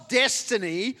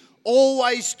destiny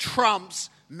always trumps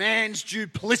man's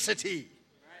duplicity.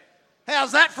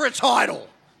 How's that for a title?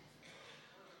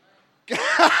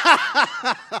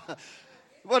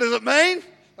 What does it mean?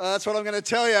 That's what I'm going to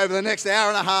tell you over the next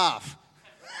hour and a half.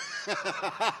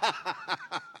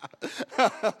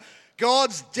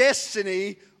 God's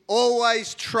destiny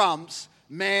always trumps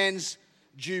man's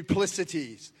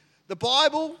duplicities. The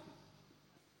Bible,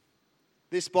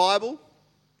 this Bible,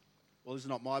 well, this is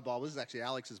not my Bible. This is actually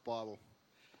Alex's Bible.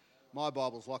 My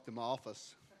Bible's locked in my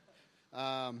office.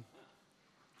 I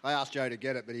asked Joe to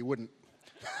get it, but he wouldn't.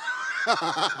 No,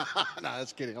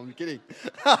 that's kidding. I'm kidding.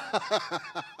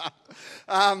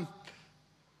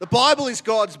 The Bible is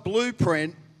God's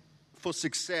blueprint for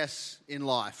success in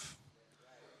life.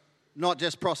 Not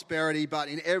just prosperity, but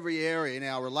in every area, in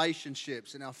our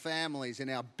relationships, in our families, in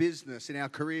our business, in our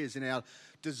careers, in our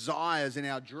desires, in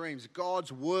our dreams.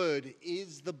 God's word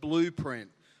is the blueprint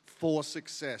for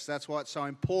success. That's why it's so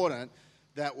important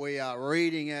that we are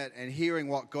reading it and hearing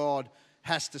what God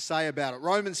has to say about it.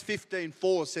 Romans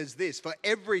 15:4 says this: for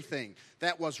everything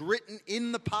that was written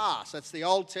in the past, that's the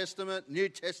Old Testament, New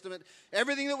Testament,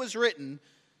 everything that was written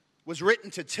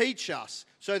to teach us,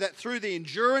 so that through the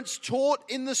endurance taught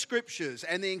in the Scriptures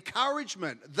and the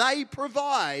encouragement they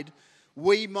provide,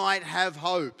 we might have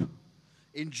hope.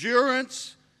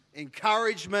 Endurance,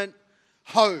 encouragement,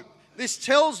 hope. This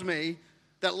tells me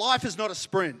that life is not a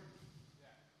sprint.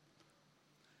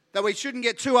 That we shouldn't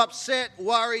get too upset,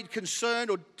 worried, concerned,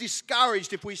 or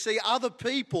discouraged if we see other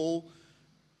people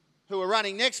who are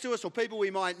running next to us, or people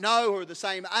we might know who are the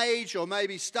same age or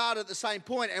maybe start at the same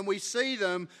point, and we see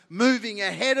them moving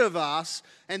ahead of us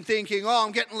and thinking, oh,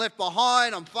 I'm getting left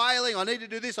behind, I'm failing, I need to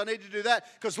do this, I need to do that,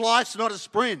 because life's not a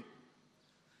sprint.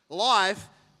 Life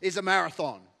is a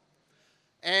marathon.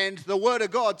 And the Word of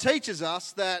God teaches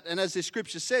us that, and as the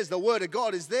Scripture says, the Word of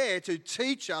God is there to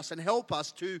teach us and help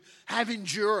us to have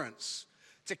endurance,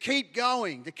 to keep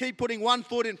going, to keep putting one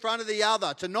foot in front of the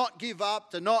other, to not give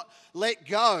up, to not let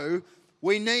go.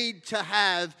 We need to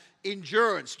have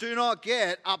endurance. Do not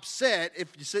get upset if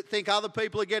you think other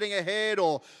people are getting ahead,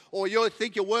 or you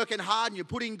think you're working hard and you're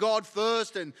putting God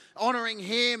first and honouring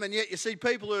Him, and yet you see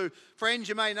people who, friends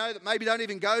you may know, that maybe don't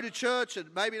even go to church and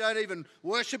maybe don't even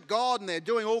worship God, and they're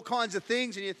doing all kinds of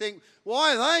things, and you think,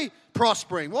 why are they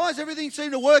prospering? Why does everything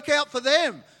seem to work out for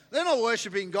them? They're not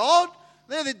worshipping God.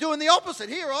 They're doing the opposite.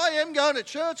 Here I am going to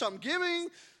church, I'm giving,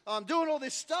 I'm doing all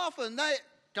this stuff, and they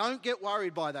don't get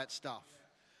worried by that stuff.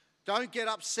 Don't get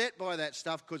upset by that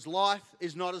stuff, because life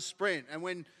is not a sprint. And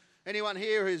when anyone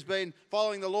here who's been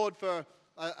following the Lord for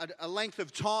a length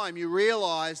of time, you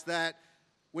realize that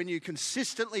when you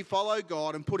consistently follow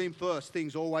God and put Him first,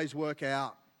 things always work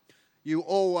out. You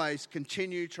always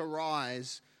continue to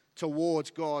rise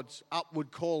towards God's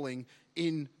upward calling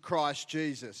in Christ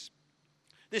Jesus.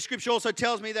 This scripture also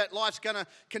tells me that life's going to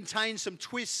contain some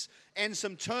twists and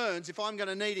some turns. If I'm going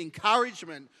to need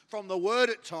encouragement from the Word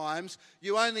at times,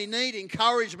 you only need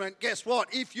encouragement, guess what?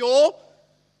 If you're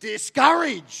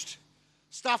discouraged.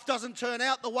 Stuff doesn't turn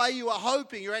out the way you were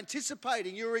hoping, you're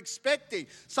anticipating, you're expecting.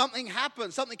 Something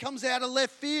happens, something comes out of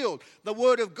left field. The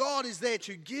Word of God is there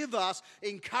to give us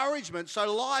encouragement.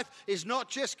 So life is not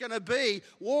just going to be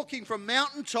walking from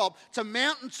mountaintop to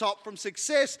mountaintop, from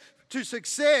success to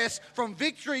success, from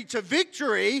victory to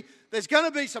victory. There's going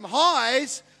to be some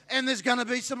highs and there's going to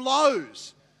be some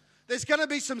lows. There's going to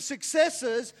be some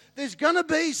successes. There's going to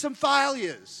be some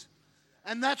failures.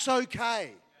 And that's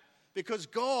okay, because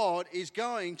God is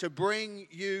going to bring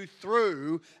you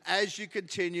through as you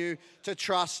continue to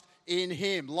trust in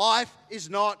Him. Life is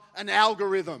not an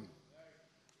algorithm.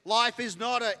 Life is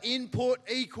not an input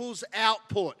equals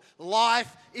output.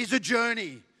 Life is a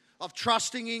journey of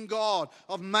trusting in God,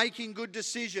 of making good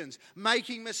decisions,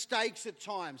 making mistakes at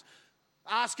times,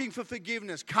 asking for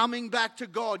forgiveness, coming back to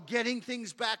God, getting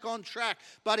things back on track.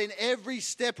 But in every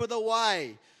step of the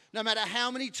way, no matter how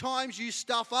many times you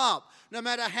stuff up, no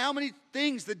matter how many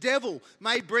things the devil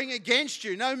may bring against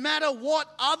you, no matter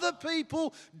what other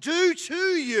people do to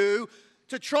you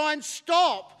to try and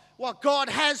stop what God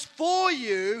has for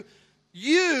you,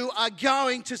 you are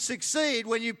going to succeed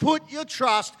when you put your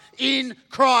trust in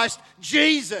Christ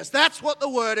Jesus. That's what the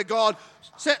Word of God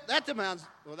said. That demands,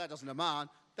 well, that doesn't demand,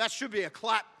 that should be a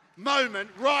clap moment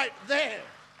right there.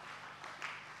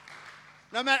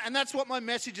 No matter, and that's what my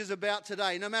message is about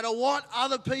today. No matter what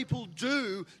other people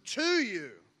do to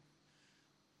you,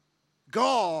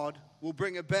 God will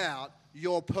bring about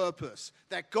your purpose.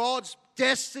 That God's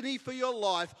destiny for your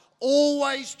life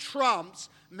always trumps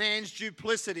man's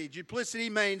duplicity. Duplicity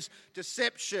means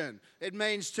deception. It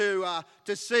means to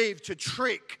deceive, to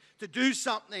trick, to do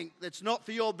something that's not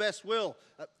for your best will,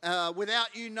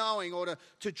 without you knowing, or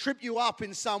to trip you up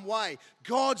in some way.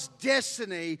 God's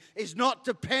destiny is not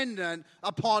dependent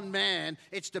upon man.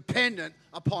 It's dependent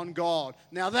upon God.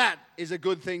 Now that is a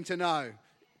good thing to know.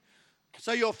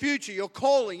 So your future, your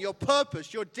calling, your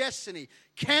purpose, your destiny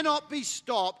cannot be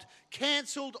stopped,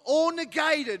 cancelled, or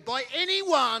negated by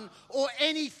anyone or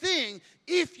anything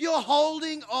if you're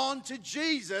holding on to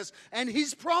Jesus and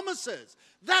His promises.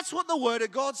 That's what the Word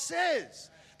of God says.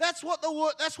 That's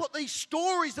what these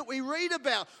stories that we read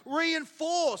about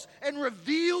reinforce and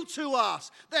reveal to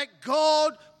us, that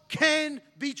God can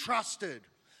be trusted.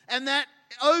 And that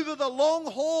over the long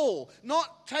haul,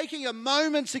 not taking a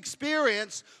moment's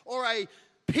experience or a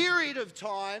period of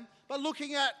time, but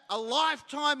looking at a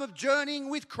lifetime of journeying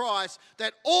with Christ,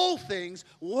 that all things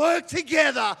work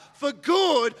together for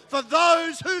good for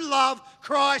those who love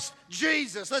Christ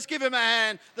Jesus. Let's give Him a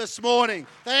hand this morning.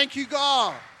 Thank you,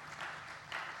 God.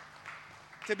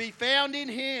 To be found in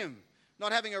Him,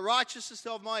 not having a righteousness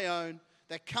of my own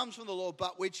that comes from the Lord,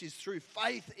 but which is through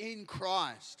faith in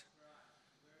Christ.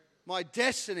 My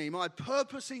destiny, my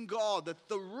purpose in God, that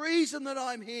the reason that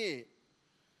I'm here,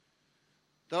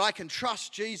 that I can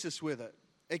trust Jesus with it.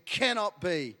 It cannot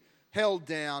be held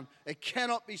down. It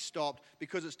cannot be stopped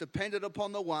because it's dependent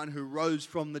upon the one who rose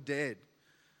from the dead.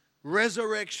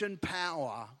 Resurrection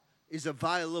power is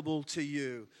available to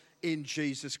you in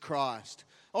Jesus Christ.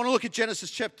 I want to look at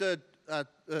Genesis chapter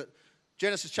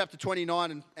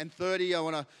 29 and 30. I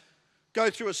want to go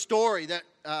through a story that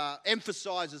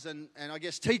emphasizes and I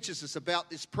guess teaches us about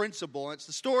this principle. And it's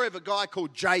the story of a guy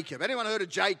called Jacob. Anyone heard of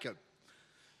Jacob?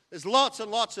 There's lots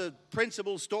and lots of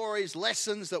principles, stories,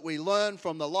 lessons that we learn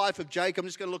from the life of Jacob. I'm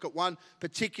just going to look at one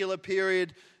particular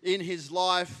period in his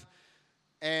life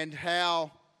and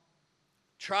how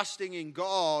trusting in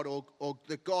God or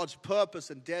that God's purpose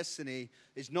and destiny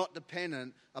is not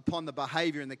dependent upon the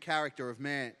behavior and the character of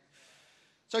man.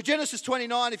 So Genesis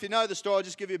 29, if you know the story, I'll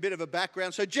just give you a bit of a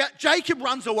background. So Jacob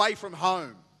runs away from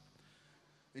home.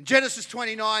 In Genesis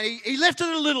 29, he left it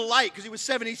a little late because he was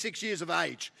 76 years of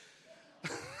age.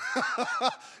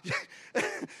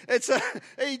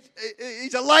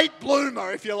 He's a late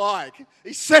bloomer, if you like.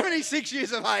 He's 76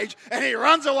 years of age and he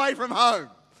runs away from home.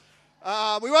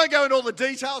 We won't go into all the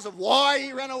details of why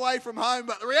he ran away from home,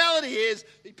 but the reality is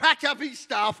he packed up his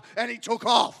stuff and he took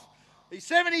off. He's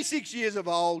 76 years of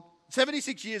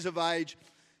age.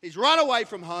 He's run away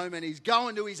from home and he's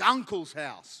going to his uncle's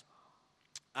house.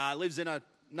 Lives in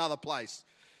another place.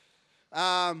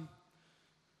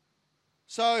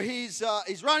 So he's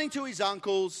running to his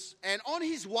uncle's, and on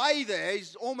his way there,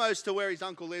 he's almost to where his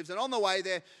uncle lives, and on the way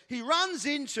there, he runs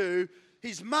into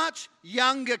his much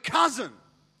younger cousin.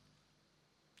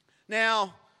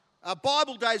 Now,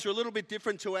 Bible days are a little bit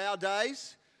different to our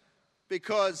days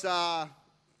because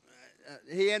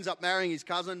he ends up marrying his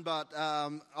cousin, but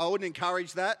I wouldn't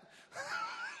encourage that.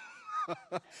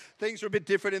 Things are a bit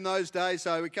different in those days,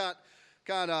 so we can't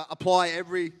apply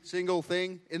every single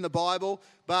thing in the Bible.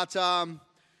 But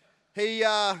he's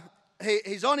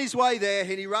on his way there,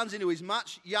 and he runs into his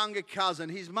much younger cousin,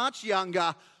 his much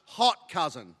younger hot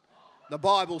cousin, the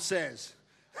Bible says.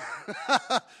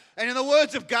 And in the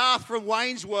words of Garth from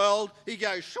Wayne's World, he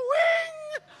goes, swing!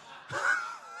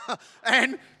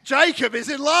 And Jacob is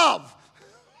in love.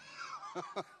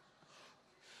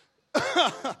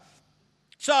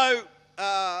 So,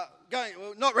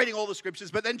 not reading all the scriptures,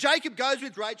 but then Jacob goes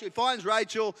with Rachel. He finds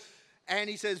Rachel, and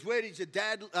he says, where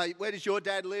does your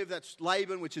dad live? That's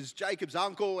Laban, which is Jacob's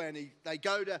uncle, and they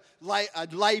go to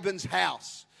Laban's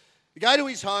house. They go to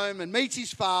his home and meets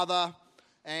his father,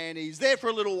 and he's there for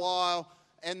a little while,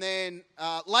 and then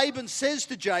Laban says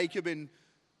to Jacob in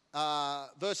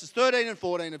verses 13 and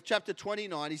 14 of chapter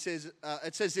 29, it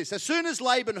says this: as soon as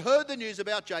Laban heard the news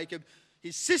about Jacob,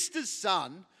 his sister's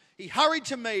son, he hurried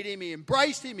to meet him, he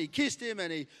embraced him, he kissed him,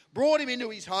 and he brought him into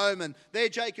his home. And there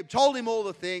Jacob told him all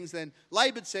the things. Then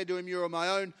Laban said to him, you are my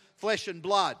own flesh and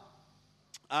blood.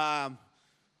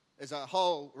 There's a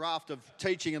whole raft of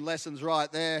teaching and lessons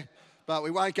right there, but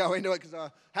we won't go into it because I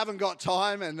haven't got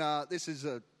time. And this is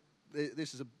a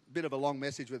bit of a long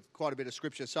message with quite a bit of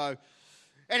scripture. So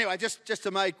anyway, just to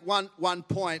make one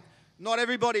point, not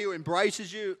everybody who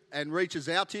embraces you and reaches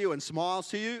out to you and smiles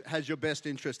to you has your best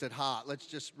interest at heart. Let's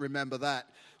just remember that.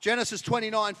 Genesis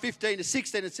 29, 15 to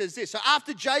 16, it says this: so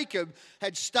after Jacob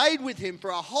had stayed with him for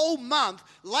a whole month,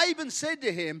 Laban said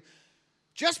to him,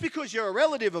 just because you're a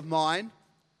relative of mine,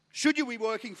 should you be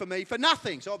working for me for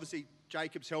nothing? So obviously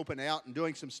Jacob's helping out and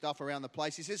doing some stuff around the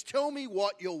place. He says, tell me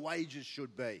what your wages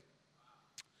should be.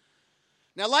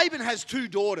 Now Laban has two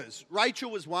daughters. Rachel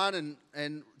was one,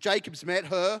 and Jacob's met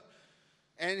her.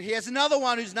 And he has another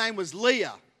one whose name was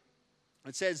Leah.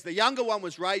 It says the younger one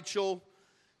was Rachel.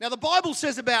 Now the Bible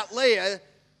says about Leah,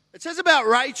 it says about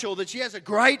Rachel that she has a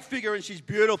great figure and she's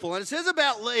beautiful. And it says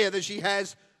about Leah that she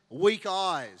has weak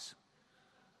eyes.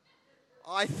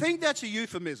 I think that's a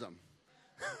euphemism.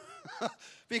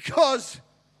 Because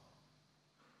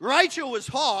Rachel was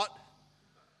hot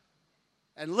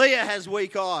and Leah has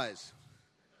weak eyes.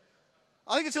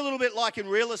 I think it's a little bit like in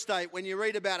real estate when you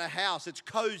read about a house, it's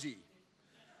cozy.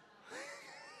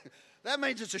 That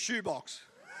means it's a shoebox.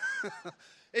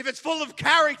 If it's full of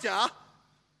character,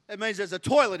 it means there's a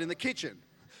toilet in the kitchen.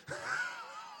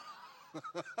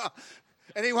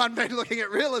 Anyone been looking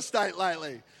at real estate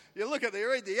lately? You look at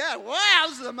you read the ad. Wow,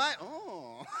 this is amazing.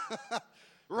 Oh,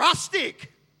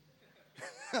 rustic.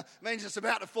 Means it's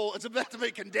about to fall. It's about to be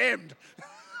condemned.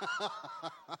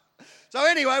 So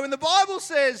anyway, when the Bible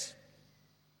says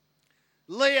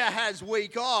Leah has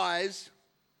weak eyes,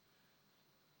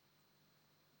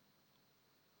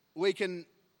 we can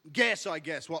guess, I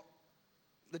guess, what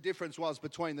the difference was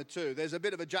between the two. There's a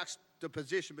bit of a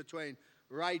juxtaposition between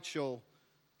Rachel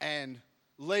and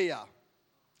Leah.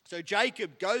 So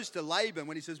Jacob goes to Laban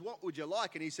when he says, what would you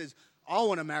like? And he says, I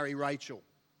want to marry Rachel.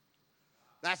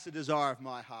 That's the desire of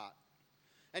my heart.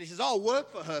 And he says, I'll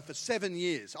work for her for 7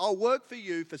 years. I'll work for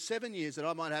you for 7 years that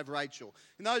I might have Rachel.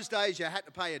 In those days, you had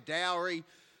to pay a dowry.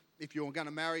 If you were going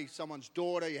to marry someone's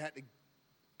daughter, you had to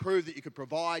prove that you could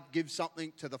provide, give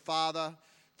something to the father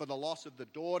for the loss of the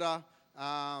daughter.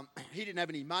 He didn't have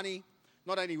any money.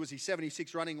 Not only was he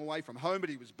 76 running away from home, but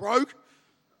he was broke.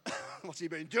 What's he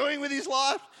been doing with his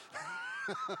life?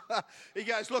 He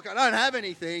goes, look, I don't have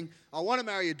anything. I want to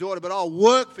marry your daughter, but I'll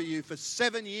work for you for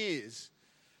 7 years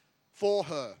for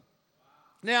her.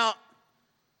 Now,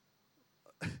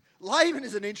 Laban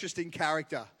is an interesting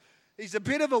character. He's a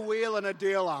bit of a wheel and a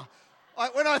dealer.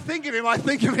 When I think of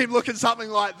him looking something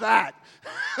like that.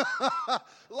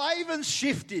 Laban's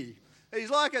shifty. He's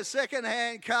like a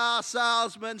second-hand car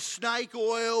salesman, snake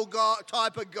oil guy,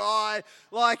 type of guy.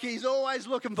 Like he's always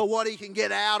looking for what he can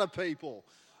get out of people.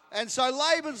 And so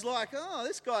Laban's like, oh,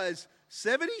 this guy's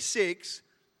 76.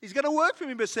 He's going to work for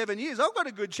me for 7 years. I've got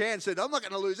a good chance that I'm not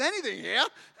going to lose anything here.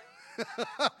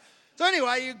 So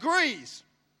anyway, he agrees.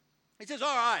 He says,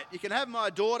 all right, you can have my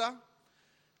daughter.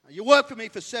 You work for me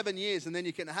for 7 years and then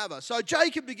you can have her. So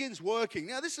Jacob begins working.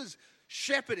 Now this is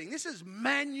shepherding. This is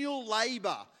manual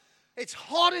labor. It's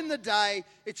hot in the day.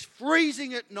 It's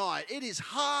freezing at night. It is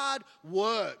hard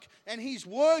work. And he's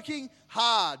working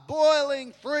hard,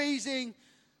 boiling, freezing.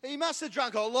 He must have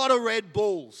drunk a lot of Red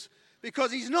Bulls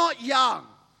because he's not young,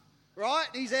 right?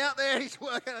 He's out there. He's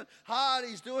working hard.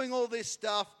 He's doing all this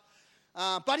stuff.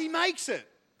 But he makes it.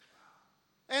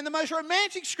 And the most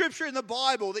romantic scripture in the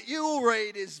Bible that you will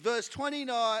read is verse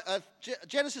 29,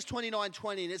 Genesis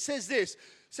 29:20, and it says this: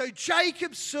 so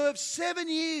Jacob served 7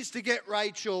 years to get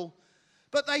Rachel,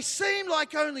 but they seemed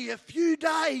like only a few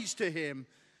days to him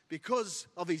because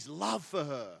of his love for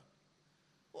her.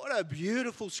 What a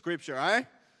beautiful scripture, eh?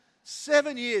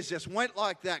 7 years just went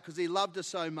like that because he loved her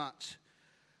so much.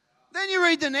 Then you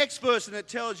read the next verse and it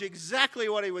tells you exactly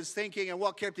what he was thinking and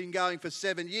what kept him going for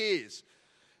 7 years.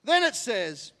 Then it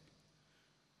says,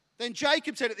 then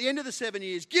Jacob said at the end of the 7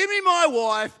 years, give me my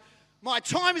wife, my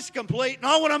time is complete, and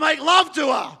I want to make love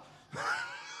to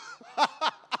her.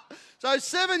 So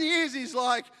 7 years he's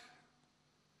like,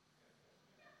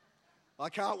 I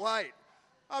can't wait.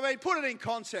 I mean, put it in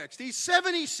context. He's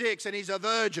 76 and he's a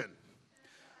virgin.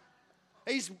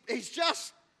 He's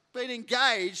just been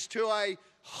engaged to a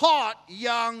hot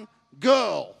young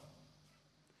girl.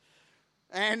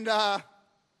 And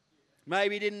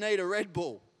maybe didn't need a Red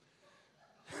Bull.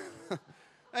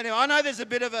 Anyway, I know there's a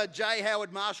bit of a J.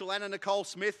 Howard Marshall, Anna Nicole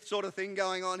Smith sort of thing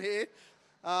going on here.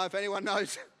 If anyone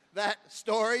knows that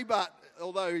story, but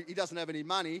although he doesn't have any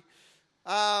money.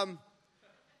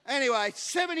 Anyway,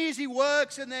 7 years he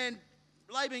works, and then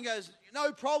Laban goes,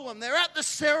 no problem. They're at the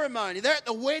ceremony. They're at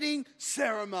the wedding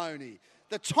ceremony.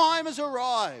 The time has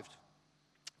arrived.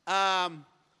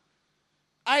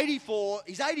 84.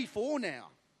 He's 84 now.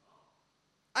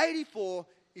 84.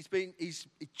 He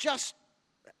just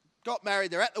got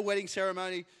married. They're at the wedding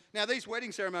ceremony. Now, these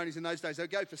wedding ceremonies in those days, they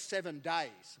go for 7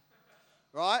 days,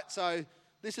 right? So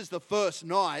this is the first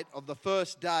night of the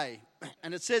first day.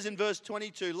 And it says in verse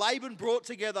 22, Laban brought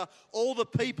together all the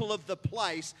people of the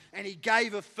place and he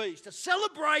gave a feast, a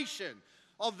celebration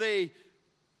of the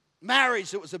marriage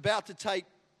that was about to take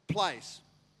place.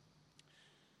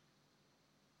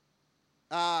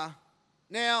 Now,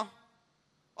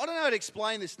 I don't know how to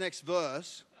explain this next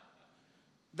verse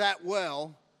that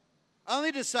well,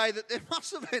 only to say that there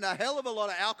must have been a hell of a lot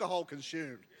of alcohol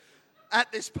consumed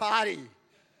at this party.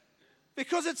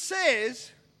 Because it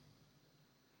says,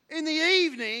 in the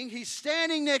evening, he's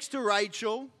standing next to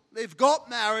Rachel. They've got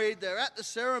married. They're at the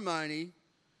ceremony.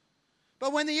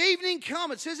 But when the evening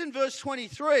came, it says in verse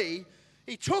 23,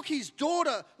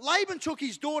 Laban took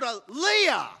his daughter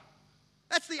Leah.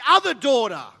 That's the other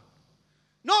daughter.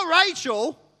 Not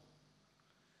Rachel.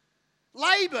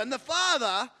 Laban, the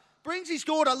father, brings his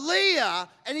daughter Leah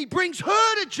and he brings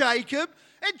her to Jacob,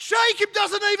 and Jacob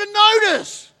doesn't even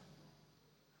notice.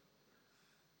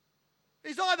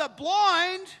 He's either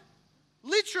blind,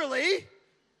 literally,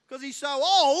 because he's so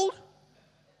old,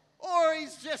 or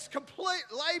he's just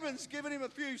Laban's given him a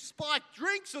few spiked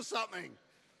drinks or something.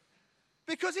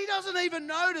 Because he doesn't even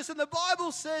notice, and the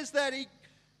Bible says that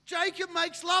Jacob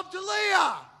makes love to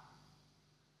Leah.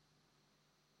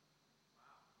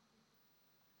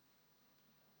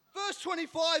 Verse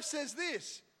 25 says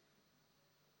this: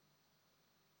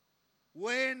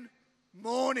 when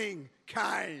morning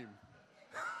came.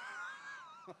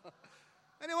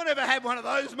 Anyone ever had one of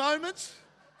those moments?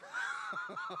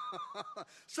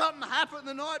 Something happened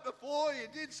the night before, you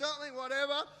did something,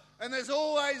 whatever, and there's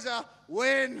always a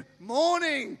when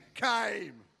morning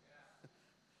came.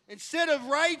 Instead of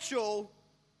Rachel,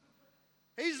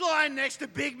 he's lying next to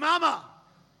Big Mama.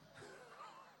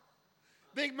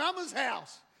 Big Mama's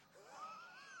house.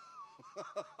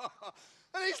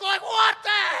 And he's like, what the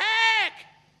heck?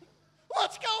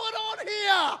 What's going on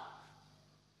here?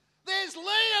 There's Leah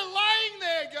laying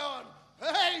there going,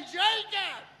 hey,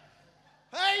 Jacob.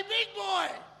 Hey, big boy.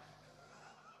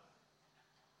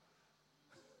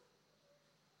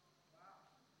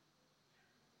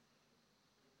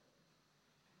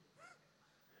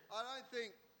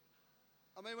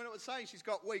 When it was saying she's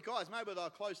got weak eyes, maybe they were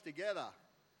close together.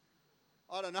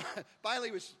 I don't know.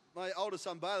 My oldest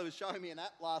son Bailey was showing me an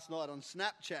app last night on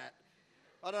Snapchat.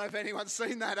 I don't know if anyone's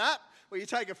seen that app where you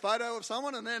take a photo of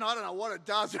someone and then I don't know what it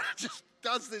does. It just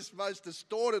does this most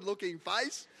distorted looking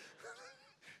face.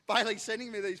 Bailey's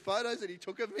sending me these photos that he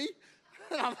took of me.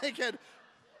 And I'm thinking,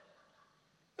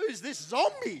 who's this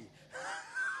zombie?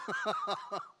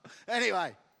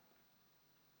 Anyway,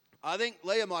 I think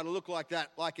Leah might have looked like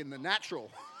that, like in the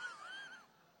natural.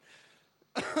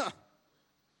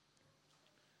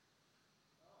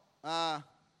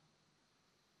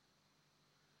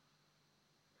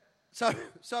 So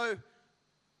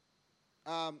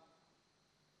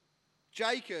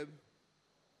Jacob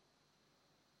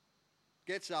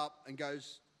gets up and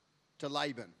goes to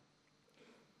Laban.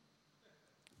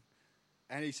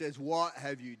 And he says, what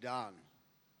have you done?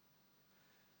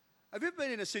 Have you ever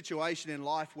been in a situation in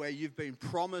life where you've been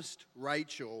promised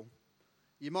Rachel?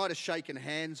 You might have shaken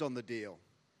hands on the deal.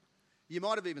 You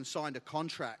might have even signed a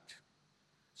contract.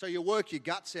 So you work your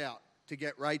guts out to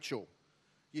get Rachel.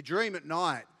 You dream at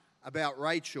night about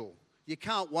Rachel. You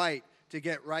can't wait to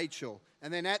get Rachel.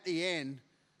 And then at the end,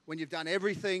 when you've done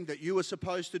everything that you were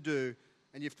supposed to do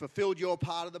and you've fulfilled your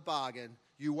part of the bargain,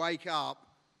 you wake up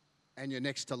and you're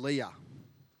next to Leah.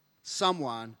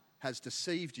 Someone has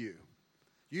deceived you.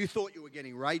 You thought you were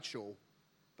getting Rachel,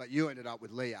 but you ended up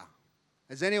with Leah.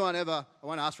 Has anyone ever, I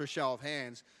want to ask for a show of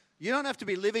hands, you don't have to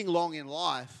be living long in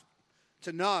life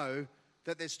to know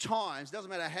that there's times,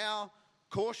 doesn't matter how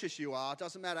cautious you are,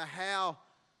 doesn't matter how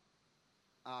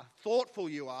thoughtful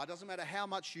you are, doesn't matter how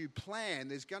much you plan,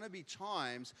 there's going to be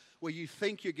times where you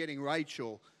think you're getting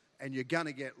Rachel and you're going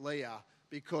to get Leah,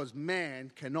 because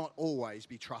man cannot always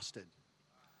be trusted.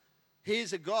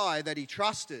 Here's a guy that he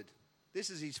trusted.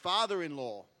 This is his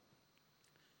father-in-law.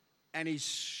 And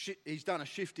he's done a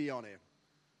shifty on him.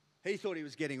 He thought he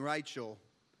was getting Rachel,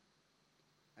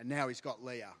 and now he's got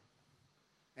Leah.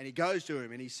 And he goes to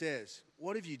him and he says,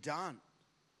 what have you done?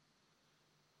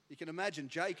 You can imagine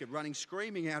Jacob running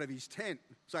screaming out of his tent,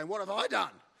 saying, what have I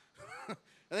done? And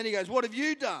then he goes, what have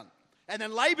you done? And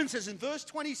then Laban says in verse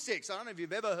 26, I don't know if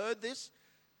you've ever heard this.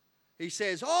 He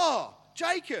says, oh,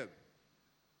 Jacob,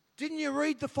 didn't you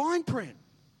read the fine print?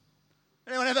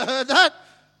 Anyone ever heard that?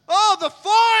 Oh, the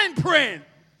fine print.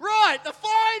 Right, the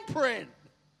fine print.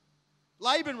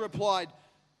 Laban replied,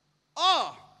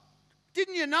 oh,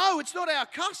 didn't you know it's not our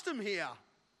custom here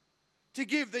to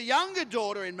give the younger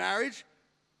daughter in marriage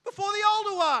before the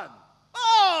older one?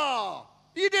 Oh,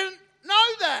 you didn't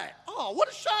know that. Oh, what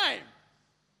a shame.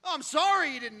 I'm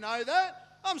sorry you didn't know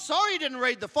that. I'm sorry you didn't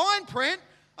read the fine print.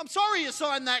 I'm sorry you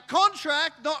signed that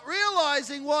contract not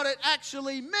realizing what it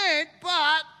actually meant,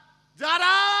 but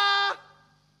ta-da!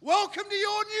 Welcome to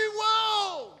your new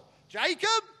world,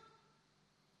 Jacob.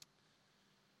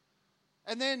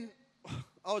 And then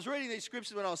I was reading these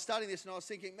scriptures when I was studying this, and I was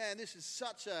thinking, man, this is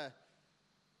such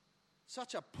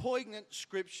Such a poignant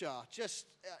scripture. Just,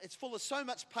 it's full of so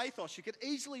much pathos. You could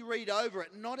easily read over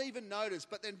it and not even notice.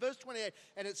 But then verse 28,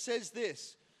 and it says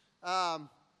this, 29,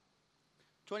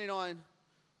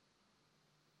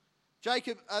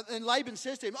 Jacob, and Laban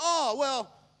says to him, oh,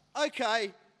 well,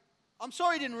 okay, I'm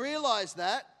sorry you didn't realize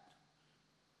that.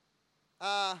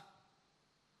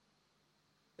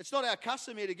 It's not our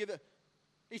custom here to give it.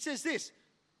 He says this,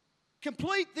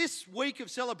 complete this week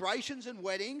of celebrations and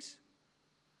weddings,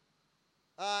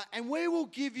 and we will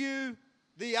give you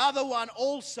the other one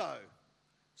also.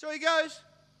 So he goes,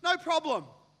 no problem.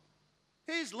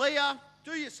 Here's Leah,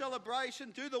 do your celebration,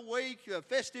 do the week, your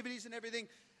festivities and everything,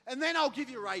 and then I'll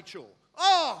give you Rachel.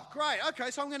 Oh, great.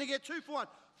 Okay, so I'm going to get 2 for 1.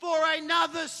 For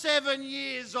another 7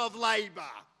 years of labor.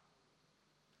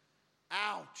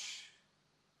 Ouch.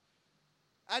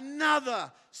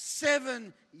 Another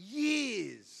 7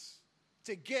 years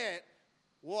to get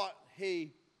what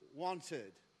he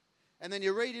wanted. And then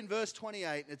you read in verse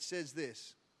 28, and it says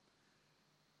this,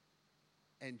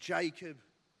 and Jacob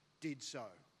did so.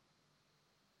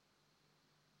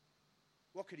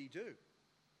 What could he do?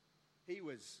 He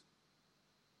was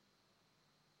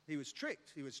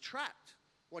tricked. He was trapped.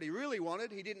 What he really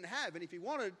wanted, he didn't have. And if he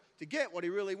wanted to get what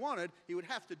he really wanted, he would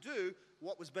have to do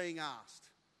what was being asked.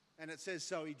 And it says,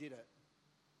 so he did it.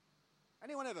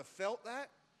 Anyone ever felt that?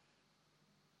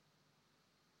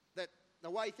 That the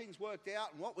way things worked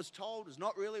out and what was told is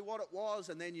not really what it was,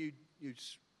 and then you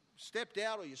stepped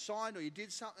out or you signed or you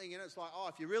did something, and it's like, oh,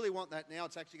 if you really want that now,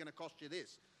 it's actually going to cost you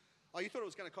this. Oh, you thought it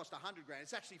was going to cost $100,000.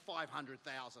 It's actually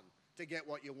 $500,000 to get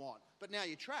what you want. But now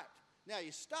you're trapped. Now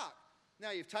you're stuck. Now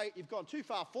you've gone too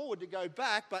far forward to go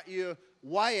back, but you're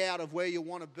way out of where you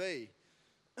want to be.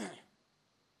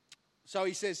 So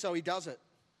he says, so he does it.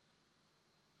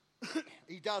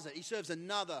 He does it. He serves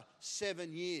another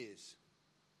 7 years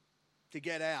to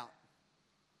get out.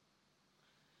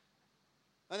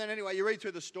 And then anyway, you read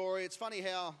through the story. It's funny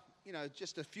how,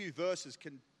 just a few verses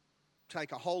can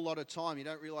take a whole lot of time. You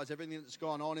don't realize everything that's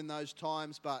gone on in those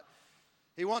times, but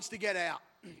he wants to get out.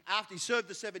 After he served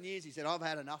the 7 years, he said, I've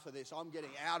had enough of this. I'm getting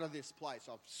out of this place.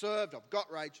 I've served. I've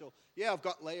got Rachel. Yeah, I've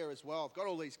got Leah as well. I've got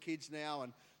all these kids now,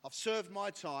 and I've served my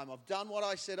time. I've done what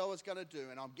I said I was going to do,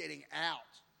 and I'm getting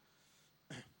out.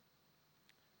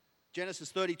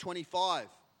 Genesis 30:25.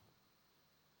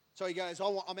 So he goes,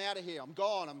 I'm out of here. I'm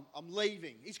gone. I'm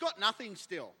leaving. He's got nothing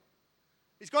still.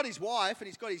 He's got his wife and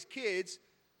he's got his kids,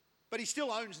 but he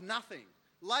still owns nothing.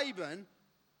 Laban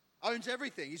owns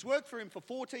everything. He's worked for him for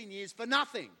 14 years for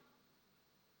nothing,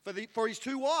 for his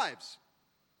 2 wives.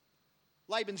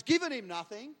 Laban's given him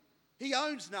nothing. He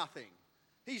owns nothing.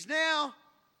 He's now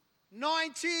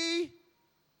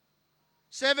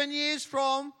 97 years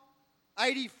from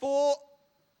 84.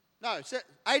 No,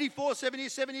 84, 7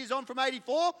 years on from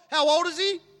 84. How old is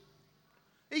he?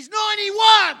 He's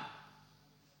 91.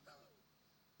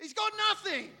 He's got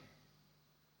nothing.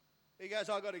 He goes,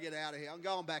 I've got to get out of here. I'm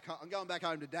going back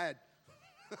home to Dad.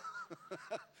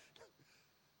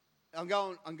 I've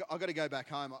got to go back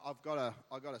home. I've got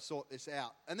to sort this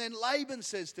out. And then Laban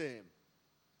says to him,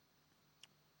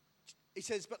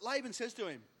 but Laban says to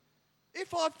him,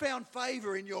 if I've found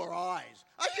favor in your eyes,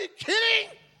 are you kidding?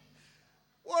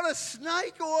 What a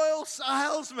snake oil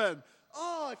salesman.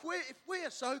 Oh, if we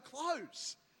are so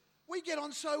close, we get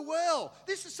on so well.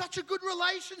 This is such a good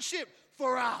relationship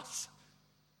for us.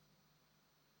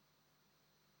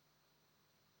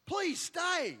 Please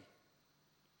stay.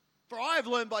 For I have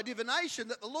learned by divination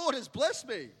that the Lord has blessed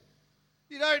me.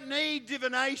 You don't need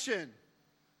divination.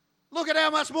 Look at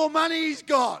how much more money he's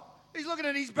got. He's looking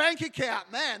at his bank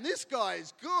account. Man, this guy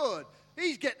is good.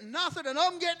 He's getting nothing and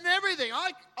I'm getting everything.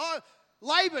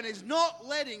 Laban is not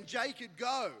letting Jacob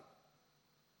go.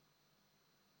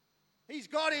 He's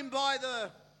got him by the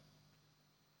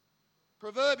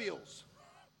proverbials.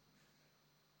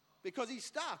 Because he's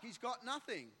stuck. He's got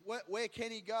nothing. Where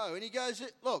can he go? And he goes,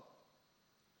 look,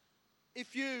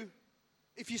 if you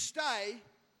stay,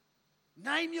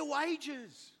 name your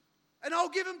wages and I'll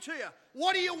give them to you.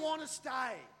 What do you want to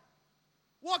stay?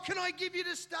 What can I give you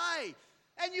to stay?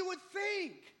 And you would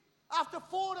think, after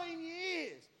 14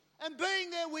 years and being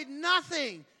there with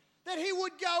nothing, that he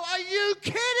would go, are you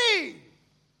kidding?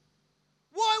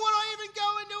 Why would I even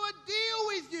go into a deal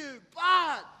with you?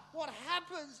 But what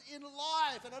happens in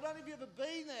life, and I don't know if you've ever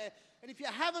been there, and if you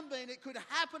haven't been, it could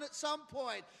happen at some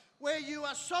point where you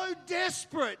are so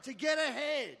desperate to get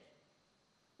ahead,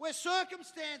 where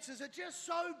circumstances are just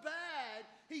so bad.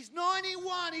 He's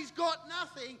 91, he's got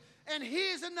nothing, and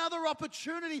here's another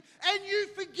opportunity, and you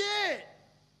forget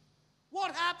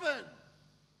what happened.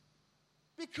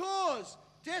 Because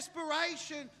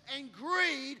desperation and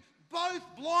greed both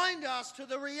blind us to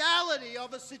the reality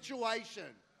of a situation.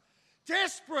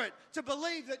 Desperate to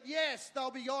believe that, yes,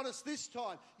 they'll be honest this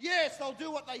time. Yes, they'll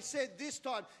do what they said this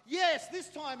time. Yes, this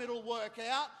time it'll work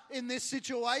out in this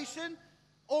situation.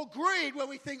 Or greed, where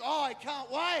we think, oh, I can't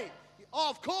wait. Oh,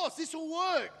 of course, this will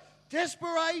work.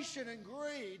 Desperation and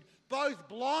greed both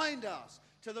blind us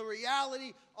to the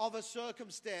reality of a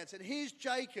circumstance. And here's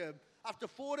Jacob, after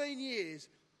 14 years,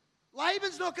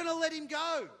 Laban's not going to let him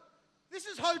go. This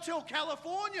is Hotel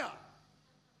California.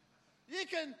 You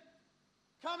can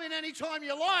come in any time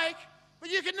you like, but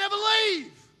you can never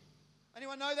leave.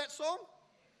 Anyone know that song?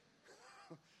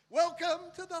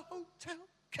 Welcome to the Hotel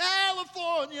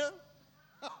California.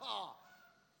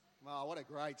 Wow, what a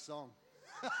great song.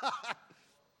 What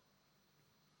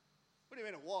do you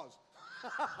mean it was?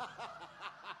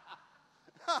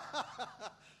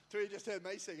 Till you just heard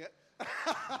me sing it.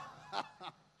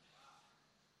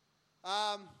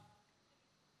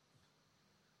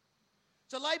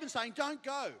 So Laban's saying, don't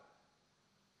go.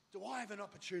 Do I have an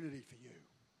opportunity for you?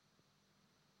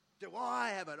 Do I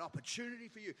have an opportunity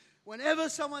for you? Whenever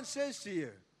someone says to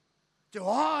you, do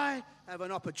I have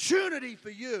an opportunity for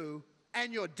you,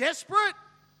 and you're desperate,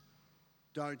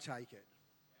 don't take it.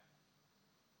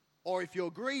 Or if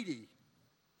you're greedy,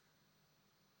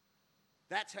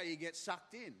 that's how you get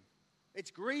sucked in.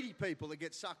 It's greedy people that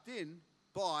get sucked in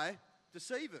by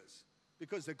deceivers,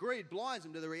 because the greed blinds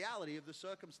them to the reality of the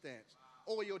circumstance,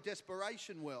 or your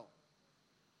desperation will.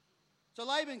 So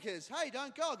Laban says, hey,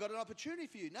 don't go. I've got an opportunity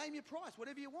for you. Name your price.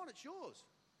 Whatever you want, it's yours.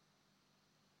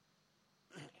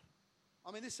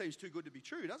 I mean, this seems too good to be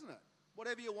true, doesn't it?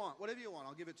 Whatever you want,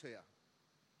 I'll give it to you.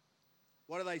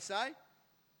 What do they say?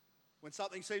 When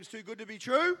something seems too good to be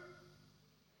true,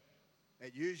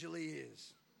 it usually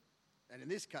is. And in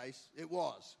this case, it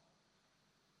was.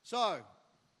 So,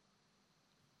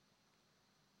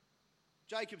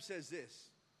 Jacob says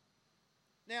this.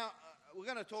 Now, we're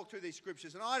going to talk through these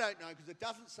scriptures, and I don't know, because it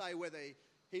doesn't say whether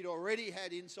he'd already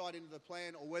had insight into the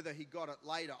plan or whether he got it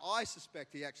later. I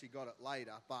suspect he actually got it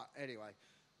later, but anyway,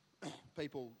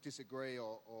 people disagree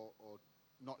or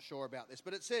not sure about this.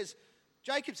 But it says,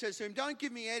 Jacob says to him, don't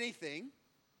give me anything,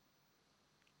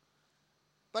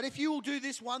 but if you will do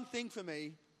this one thing for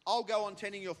me, I'll go on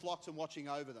tending your flocks and watching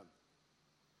over them.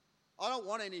 I don't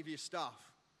want any of your stuff.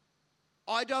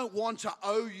 I don't want to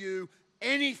owe you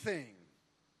anything.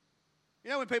 You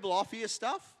know when people offer you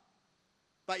stuff,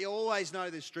 but you always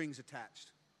know there's strings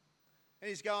attached. And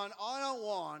he's going, I don't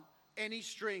want any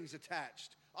strings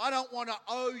attached. I don't want to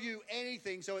owe you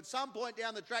anything. So at some point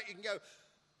down the track you can go,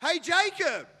 hey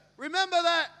Jacob, remember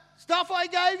that stuff I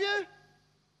gave you?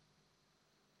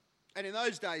 And in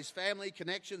those days, family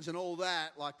connections and all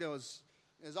that, like there's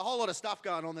a whole lot of stuff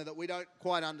going on there that we don't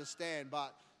quite understand.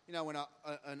 But, you know, when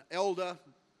an elder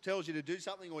tells you to do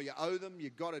something or you owe them,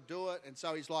 you've got to do it. And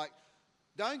so he's like,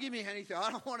 don't give me anything. I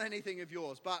don't want anything of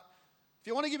yours. But if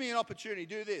you want to give me an opportunity,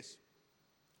 do this.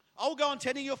 I will go on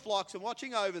tending your flocks and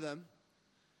watching over them.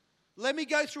 Let me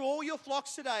go through all your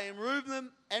flocks today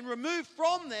and remove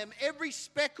from them every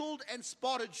speckled and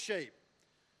spotted sheep.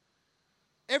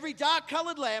 Every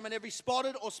dark-coloured lamb and every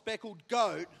spotted or speckled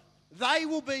goat, they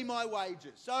will be my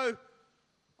wages. So,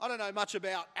 I don't know much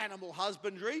about animal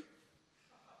husbandry,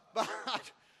 but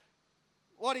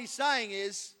what he's saying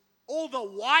is, all the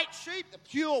white sheep, the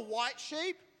pure white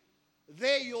sheep,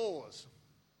 they're yours.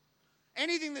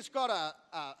 Anything that's got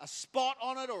a spot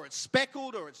on it, or it's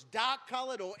speckled, or it's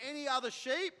dark-coloured, or any other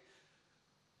sheep,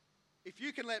 if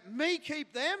you can let me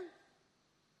keep them,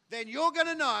 then you're going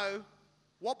to know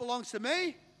what belongs to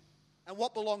me and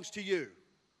what belongs to you.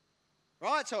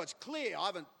 Right? So it's clear. I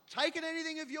haven't taken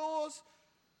anything of yours.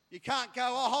 You can't go,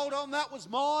 oh, hold on, that was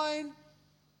mine.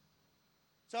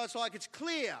 So it's like it's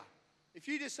clear. If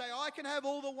you just say, I can have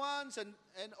all the ones and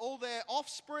all their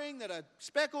offspring that are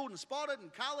speckled and spotted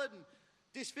and coloured and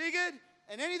disfigured,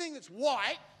 and anything that's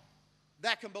white,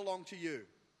 that can belong to you.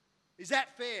 Is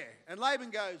that fair? And Laban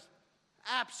goes,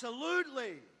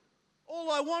 absolutely.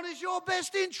 All I want is your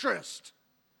best interest.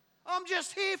 I'm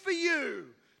just here for you,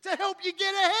 to help you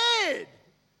get ahead.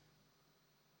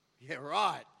 Yeah,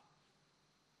 right.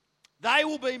 They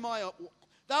will be my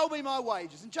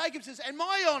wages. And Jacob says, and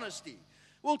my honesty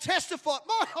will testify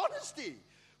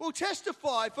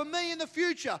for me in the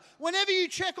future. Whenever you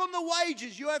check on the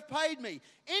wages you have paid me,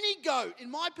 any goat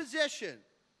in my possession,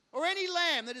 or any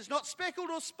lamb that is not speckled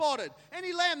or spotted,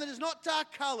 any lamb that is not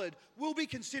dark-coloured, will be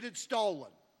considered stolen.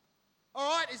 All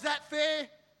right, is that fair,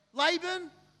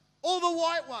 Laban? All the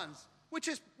white ones, which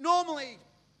is normally,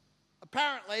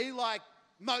 apparently, like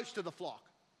most of the flock.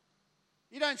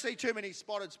 You don't see too many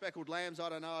spotted, speckled lambs. I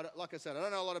don't know. Like I said, I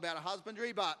don't know a lot about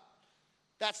husbandry, but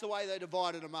That's the way they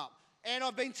divided them up. And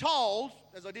I've been told,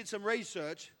 as I did some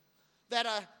research, that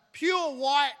a pure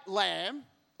white lamb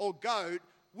or goat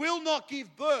will not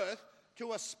give birth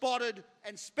to a spotted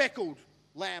and speckled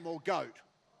lamb or goat.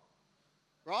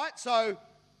 Right? So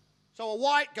a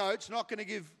white goat's not going to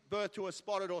give birth to a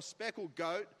spotted or speckled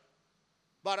goat,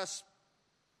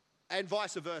 and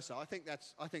vice versa. I think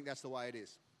that's the way it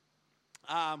is.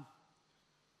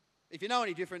 If you know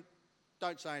any different,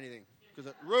 don't say anything, because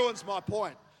it ruins my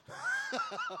point.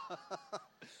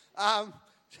 And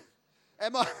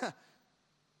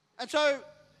so,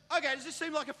 okay, does this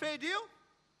seem like a fair deal?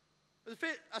 A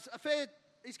fair,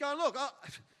 he's going, look,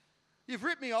 you've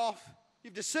ripped me off,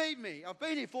 you've deceived me, I've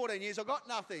been here 14 years, I've got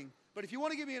nothing, but if you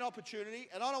want to give me an opportunity,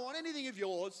 and I don't want anything of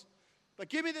yours, but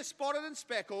give me the spotted and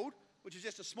speckled, which is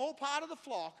just a small part of the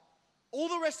flock, all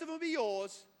the rest of them will be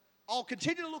yours, I'll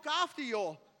continue to look after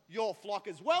your flock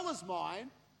as well as mine,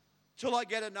 till I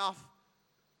get enough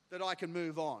that I can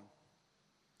move on.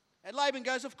 And Laban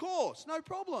goes, of course, no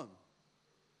problem.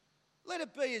 Let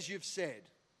it be as you've said.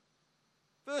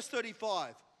 Verse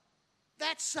 35,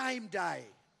 that same day,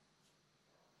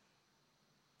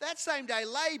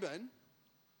 Laban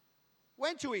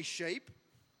went to his sheep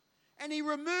and he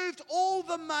removed all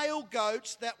the male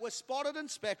goats that were spotted and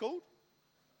speckled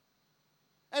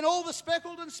and all the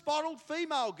speckled and spotted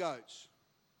female goats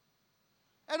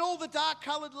and all the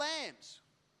dark-coloured lambs.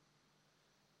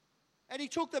 And he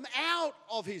took them out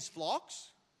of his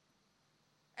flocks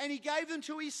and he gave them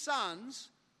to his sons,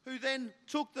 who then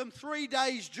took them 3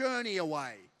 days' journey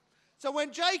away. So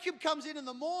when Jacob comes in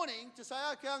the morning to say,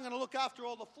 okay, I'm going to look after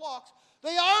all the flocks, the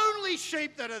only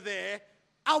sheep that are there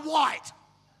are white.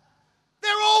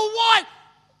 They're all white.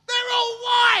 They're all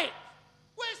white.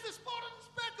 Where's the spotted and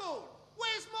speckled?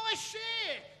 Where's my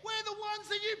share? Where are the ones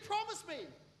that you promised me?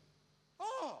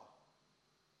 Oh,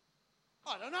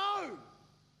 I don't know.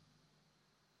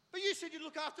 But you said you'd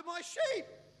look after my sheep.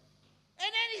 And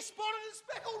any spotted and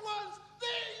speckled ones,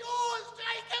 they're yours,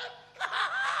 Jacob.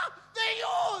 They're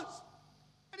yours.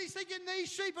 And he's thinking,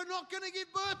 these sheep are not going to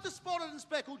give birth to spotted and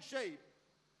speckled sheep.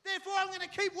 Therefore, I'm going to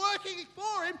keep working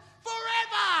for him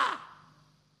forever.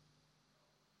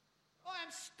 I am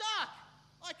stuck.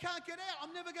 I can't get out.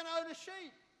 I'm never going to own a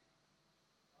sheep.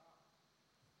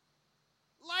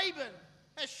 Laban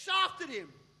has shafted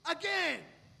him again.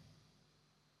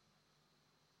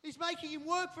 He's making him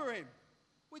work for him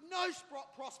with no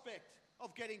prospect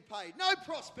of getting paid, no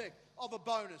prospect of a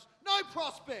bonus, no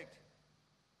prospect.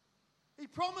 He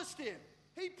promised him.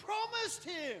 He promised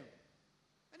him.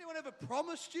 Anyone ever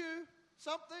promised you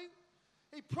something?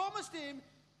 He promised him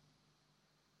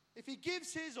if he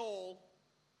gives his all,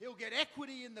 he'll get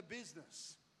equity in the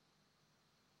business.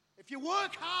 If you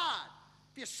work hard,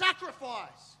 if you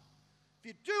sacrifice, if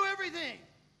you do everything,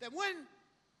 then when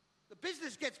the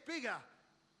business gets bigger,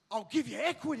 I'll give you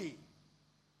equity.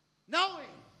 Knowing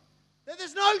that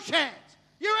there's no chance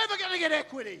you're ever going to get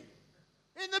equity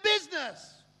in the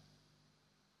business.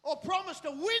 Or promised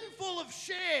a windfall of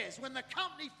shares when the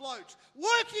company floats.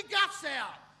 Work your guts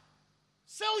out.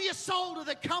 Sell your soul to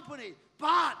the company.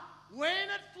 But when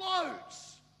it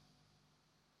floats,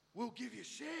 we'll give you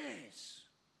shares.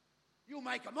 You'll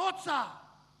make a mozza.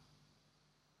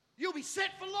 You'll be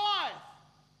set for life.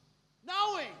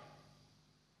 Knowing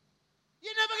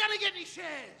you're never going to get any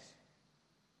shares.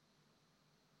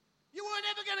 You weren't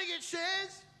ever going to get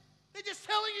shares. They're just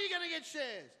telling you you're going to get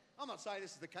shares. I'm not saying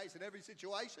this is the case in every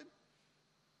situation,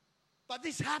 but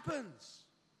this happens.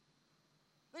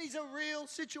 These are real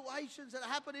situations that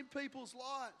happen in people's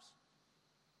lives.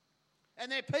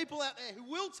 And there are people out there who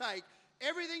will take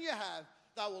everything you have.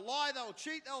 They will lie, they will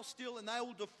cheat, they will steal, and they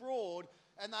will defraud,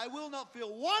 and they will not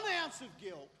feel 1 ounce of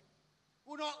guilt,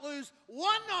 will not lose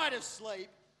 1 night of sleep,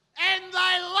 and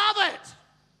they love it.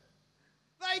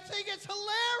 They think it's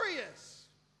hilarious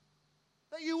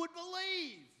that you would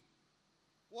believe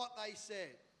what they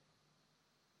said.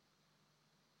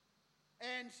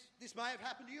 And this may have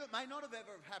happened to you. It may not have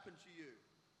ever happened to you.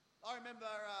 I remember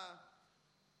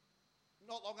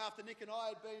not long after Nick and I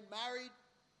had been married,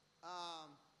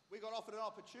 we got offered an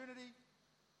opportunity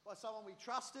by someone we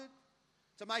trusted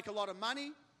to make a lot of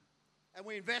money, and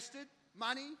we invested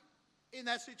money in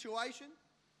that situation,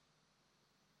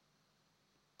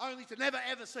 only to never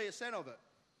ever see a cent of it.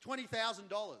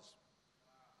 $20,000.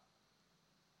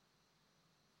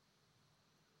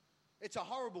 It's a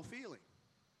horrible feeling.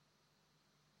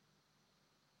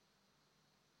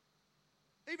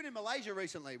 Even in Malaysia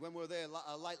recently, when we were there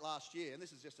late last year, and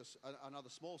this is just another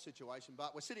small situation,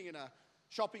 but we're sitting in a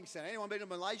shopping centre. Anyone been to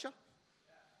Malaysia?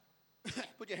 Yeah.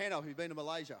 Put your hand up if you've been to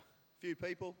Malaysia. A few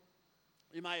people.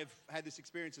 You may have had this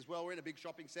experience as well. We're in a big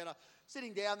shopping centre,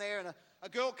 sitting down there, and a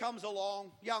girl comes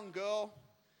along, young girl,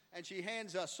 and she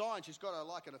hands a sign. She's got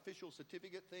like an official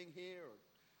certificate thing here or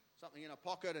something in her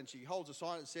pocket, and she holds a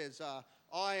sign that says,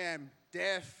 I am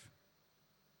deaf,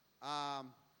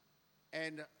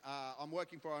 and I'm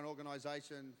working for an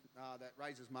organisation that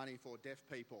raises money for deaf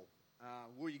people.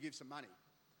 Will you give some money?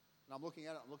 And I'm looking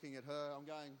at it, I'm looking at her, I'm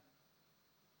going,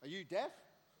 are you deaf?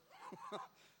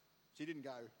 She didn't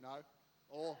go, no.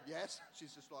 Or yes.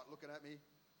 She's just like looking at me.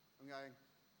 I'm going,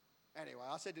 anyway,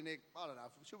 I said to Nick, I don't know,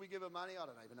 should we give her money? I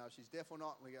don't even know if she's deaf or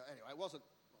not. And we go, anyway,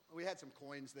 we had some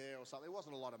coins there or something. It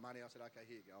wasn't a lot of money. I said, okay,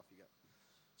 here you go, off you go.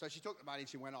 So she took the money and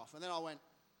she went off. And then I went,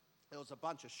 there was a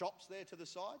bunch of shops there to the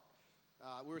side.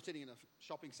 We were sitting in a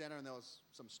shopping centre and there was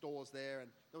some stores there, and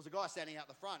there was a guy standing out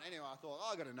the front. Anyway, I thought,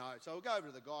 I got to know. So we'll go over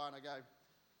to the guy and I go,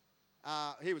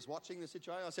 he was watching the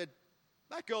situation. I said,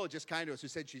 that girl just came to us who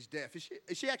said she's deaf.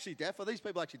 Is she actually deaf? Are these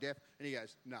people actually deaf? And he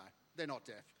goes, no, they're not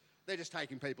deaf. They're just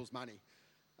taking people's money.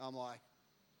 I'm like,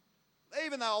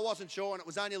 even though I wasn't sure and it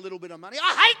was only a little bit of money,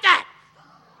 I hate that!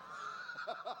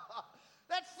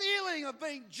 That feeling of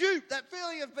being duped, that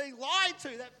feeling of being lied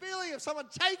to, that feeling of someone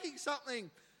taking something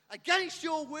against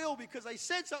your will because they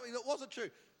said something that wasn't true.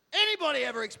 Anybody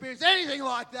ever experienced anything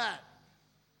like that?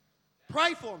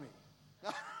 Pray for me.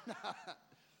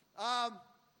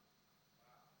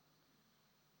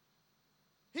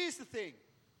 Here's the thing.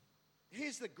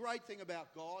 Here's the great thing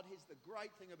about God. Here's the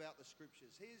great thing about the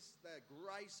Scriptures. Here's the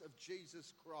grace of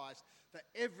Jesus Christ for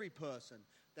every person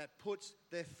that puts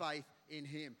their faith in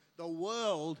Him. The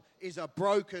world is a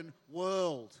broken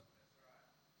world.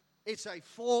 It's a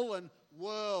fallen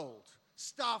world.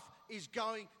 Stuff is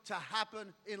going to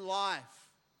happen in life.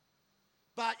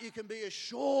 But you can be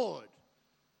assured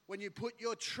when you put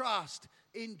your trust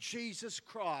in Jesus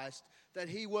Christ that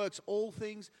He works all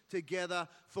things together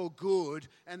for good,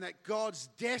 and that God's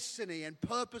destiny and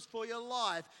purpose for your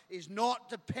life is not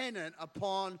dependent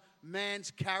upon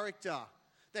man's character.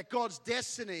 That God's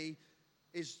destiny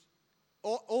is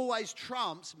always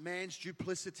trumps man's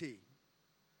duplicity.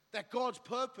 That God's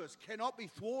purpose cannot be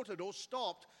thwarted or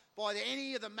stopped by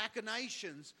any of the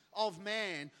machinations of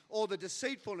man or the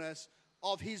deceitfulness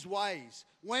of his ways.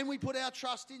 When we put our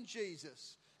trust in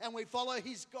Jesus and we follow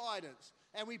His guidance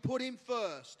and we put Him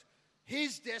first,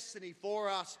 His destiny for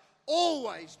us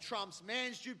always trumps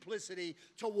man's duplicity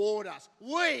toward us.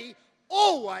 We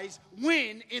always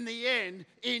win in the end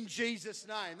in Jesus'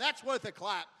 name. That's worth a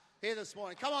clap here this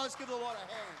morning. Come on, let's give the Lord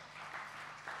a hand.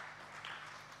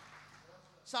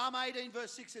 Psalm 18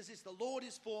 verse 6 says this, the Lord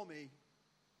is for me,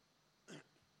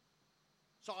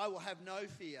 so I will have no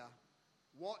fear.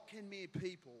 What can mere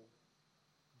people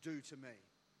do to me?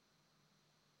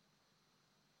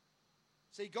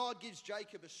 See, God gives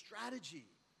Jacob a strategy.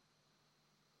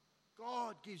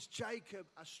 God gives Jacob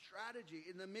a strategy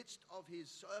in the midst of his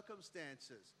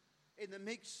circumstances, in the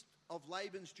midst of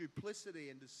Laban's duplicity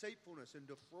and deceitfulness and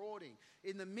defrauding,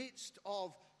 in the midst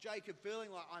of Jacob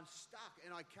feeling like I'm stuck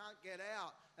and I can't get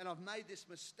out and I've made this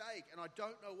mistake and I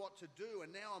don't know what to do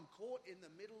and now I'm caught in the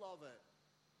middle of it.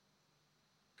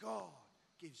 God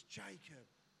gives Jacob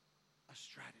a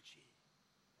strategy.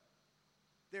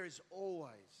 There is always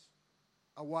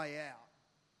a way out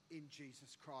in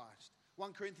Jesus Christ.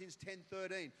 1 Corinthians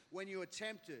 10:13, when you are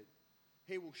tempted,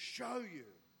 He will show you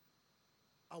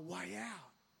a way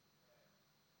out.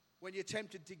 When you're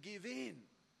tempted to give in,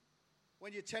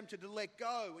 when you're tempted to let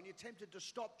go, when you're tempted to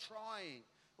stop trying,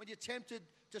 when you're tempted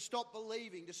to stop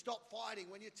believing, to stop fighting,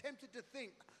 when you're tempted to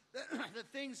think that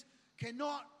things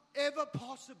cannot ever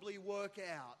possibly work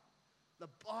out, the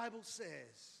Bible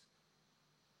says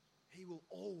He will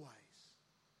always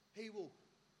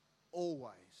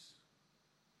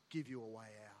give you a way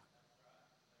out.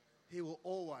 He will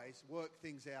always work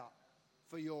things out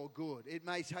for your good. It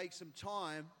may take some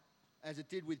time, as it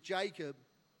did with Jacob,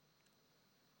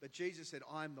 but Jesus said,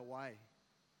 I'm the way.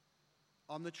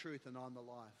 I'm the truth and I'm the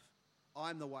life.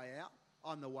 I'm the way out.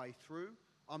 I'm the way through.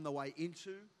 I'm the way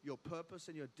into your purpose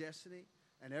and your destiny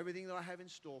and everything that I have in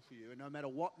store for you. And no matter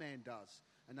what man does,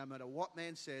 and no matter what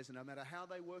man says, and no matter how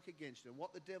they work against you and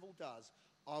what the devil does,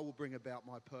 I will bring about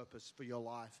my purpose for your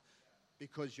life,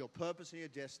 because your purpose and your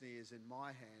destiny is in my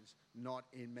hands, not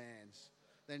in man's.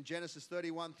 Then Genesis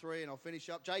 31:3, and I'll finish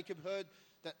up. Jacob heard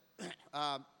that.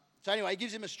 So anyway, he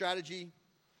gives him a strategy,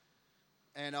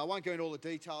 and I won't go into all the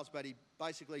details, but he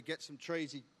basically gets some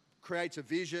trees. He creates a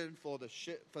vision for the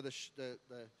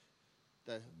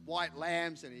white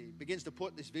lambs, and he begins to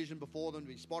put this vision before them to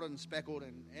be spotted and speckled.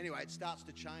 And anyway, it starts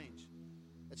to change.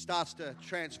 It starts to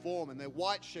transform, and the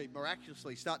white sheep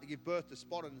miraculously start to give birth to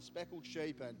spotted and speckled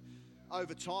sheep. And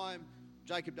over time,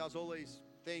 Jacob does all these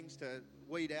things to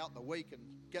weed out the weak and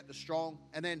get the strong.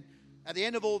 And then at the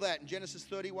end of all that, in Genesis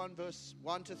 31, verse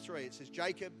 1 to 3, it says,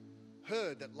 Jacob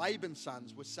heard that Laban's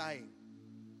sons were saying,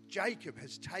 Jacob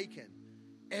has taken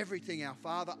everything our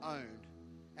father owned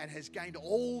and has gained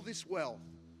all this wealth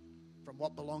from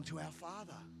what belonged to our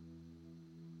father.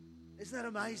 Isn't that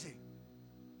amazing?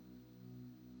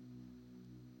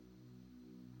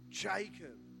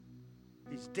 Jacob,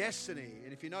 his destiny,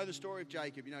 and if you know the story of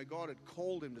Jacob, you know God had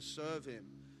called him to serve him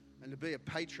and to be a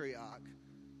patriarch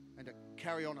and to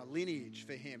carry on a lineage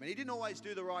for him. And he didn't always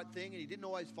do the right thing, and he didn't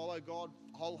always follow God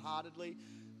wholeheartedly,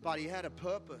 but he had a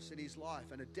purpose in his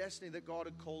life and a destiny that God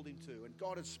had called him to, and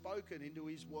God had spoken into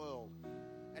his world.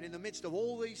 And in the midst of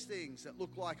all these things that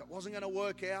looked like it wasn't going to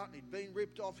work out, and he'd been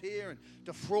ripped off here and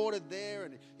defrauded there,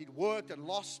 and he'd worked and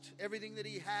lost everything that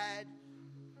he had.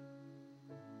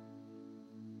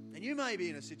 And you may be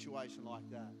in a situation like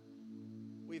that.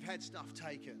 We've had stuff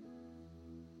taken.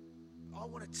 I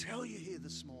want to tell you here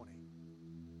this morning,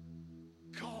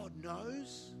 God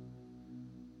knows,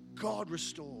 God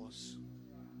restores.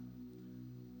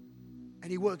 And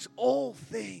he works all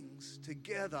things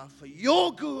together for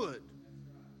your good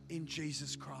in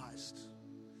Jesus Christ.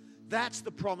 That's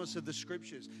the promise of the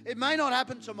Scriptures. It may not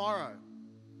happen tomorrow.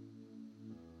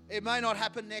 It may not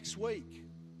happen next week.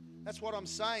 That's what I'm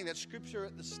saying, that Scripture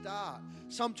at the start.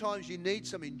 Sometimes you need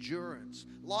some endurance.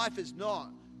 Life is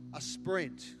not a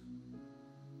sprint.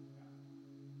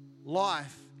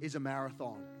 Life is a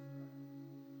marathon.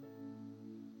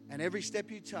 And every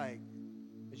step you take,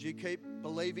 as you keep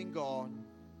believing God,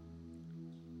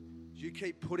 as you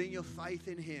keep putting your faith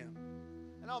in Him,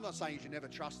 and I'm not saying you should never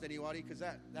trust anybody, because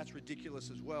that's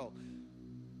ridiculous as well.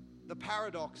 The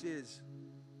paradox is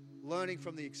learning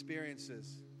from the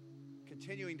experiences,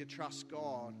 continuing to trust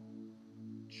God,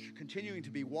 continuing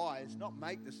to be wise, not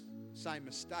make the same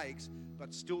mistakes,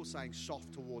 but still staying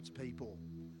soft towards people.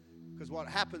 Because what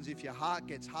happens if your heart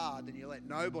gets hard, then you let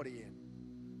nobody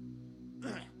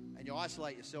in. And you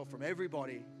isolate yourself from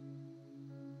everybody,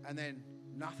 and then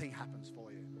nothing happens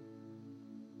for you.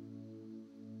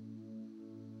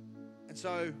 And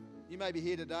so you may be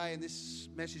here today, and this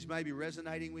message may be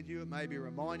resonating with you. It may be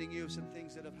reminding you of some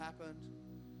things that have happened.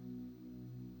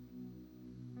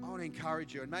 I want to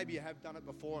encourage you, and maybe you have done it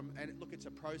before, and look, it's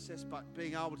a process, but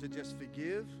being able to just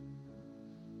forgive.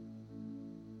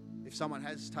 If someone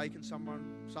has taken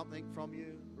something from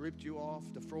you, ripped you off,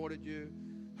 defrauded you,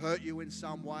 hurt you in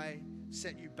some way,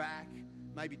 set you back,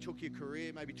 maybe took your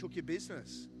career, maybe took your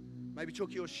business, maybe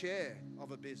took your share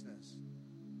of a business.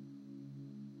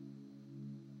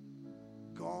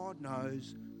 God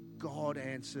knows, God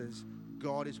answers,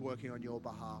 God is working on your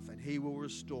behalf, and He will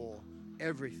restore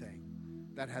everything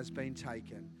that has been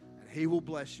taken, and He will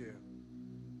bless you.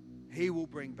 He will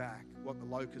bring back what the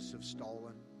locusts have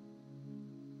stolen,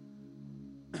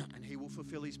 and He will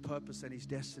fulfill His purpose and His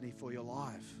destiny for your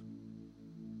life.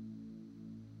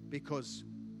 Because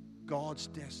God's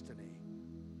destiny,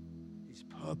 His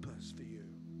purpose for you,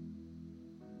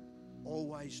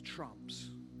 always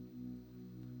trumps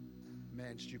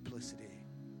man's duplicity.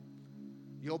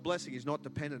 Your blessing is not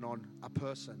dependent on a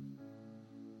person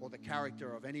or the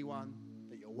character of anyone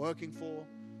that you're working for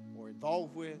or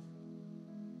involved with.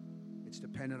 It's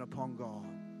dependent upon God.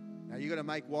 Now, you've got to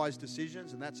make wise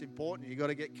decisions, and that's important. You've got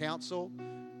to get counsel.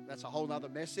 That's a whole nother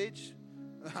message.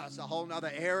 That's a whole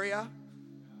nother area.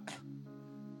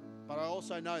 But I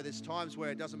also know there's times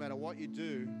where it doesn't matter what you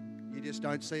do, you just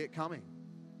don't see it coming.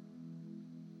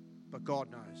 But God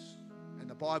knows. And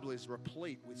the Bible is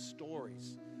replete with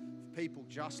stories of people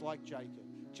just like Jacob,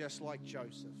 just like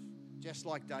Joseph, just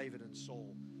like David and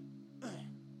Saul.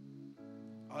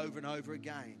 Over and over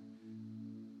again,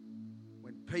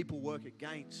 when people work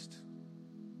against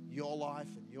your life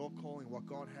and your calling, what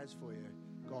God has for you,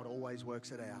 God always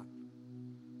works it out.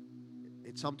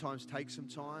 It sometimes takes some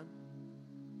time,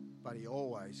 but He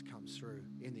always comes through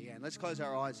in the end. Let's close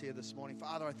our eyes here this morning.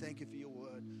 Father, I thank You for Your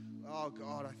word. Oh,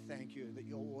 God, I thank You that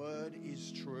Your word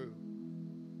is true.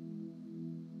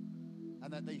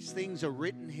 And that these things are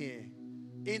written here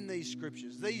in these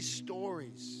scriptures, these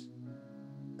stories.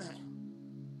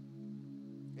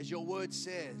 As Your word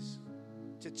says,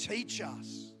 to teach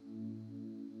us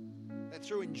that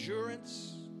through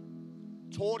endurance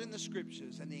taught in the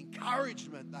scriptures and the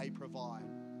encouragement they provide,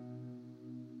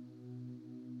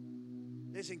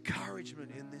 there's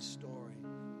encouragement in this story.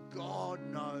 God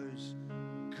knows,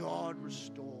 God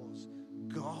restores,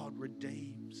 God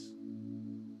redeems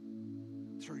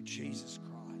through Jesus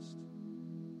Christ.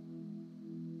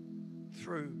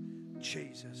 Through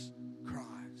Jesus Christ.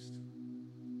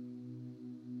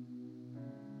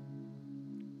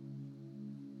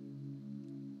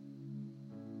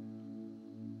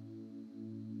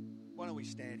 don't we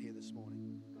stand here this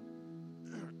morning?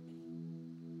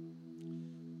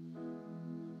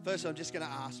 First, I'm just going to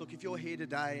ask, look, if you're here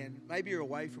today and maybe you're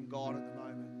away from God at the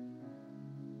moment,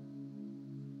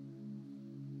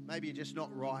 maybe you're just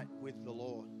not right with the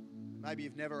Lord. Maybe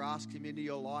you've never asked Him into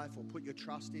your life or put your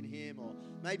trust in Him, or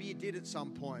maybe you did at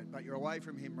some point, but you're away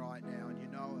from Him right now and you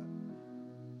know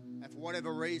it. And for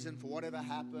whatever reason, for whatever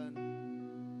happened,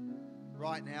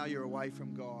 right now you're away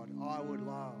from God. I would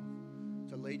love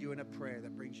to lead you in a prayer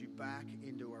that brings you back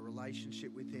into a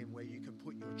relationship with Him where you can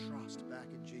put your trust back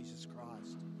in Jesus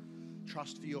Christ.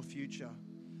 Trust for your future.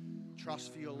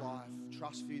 Trust for your life.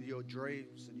 Trust for your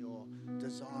dreams and your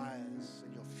desires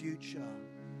and your future.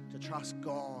 To trust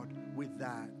God with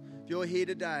that. If you're here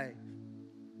today,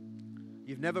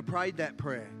 you've never prayed that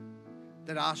prayer,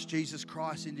 that asked Jesus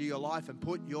Christ into your life and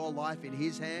put your life in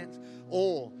His hands,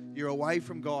 or you're away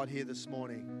from God here this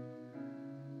morning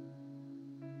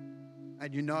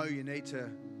and you know you need to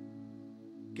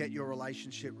get your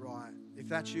relationship right. If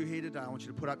that's you here today, I want you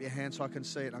to put up your hand so I can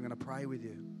see it. I'm going to pray with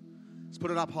you. Let's put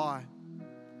it up high.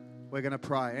 We're going to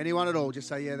pray. Anyone at all, just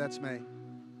say, yeah, that's me.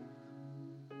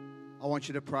 I want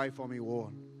you to pray for me,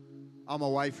 Lord. I'm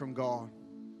away from God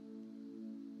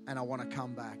and I want to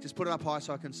come back. Just put it up high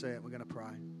so I can see it. We're going to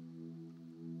pray.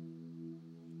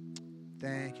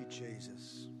 Thank you,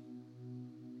 Jesus.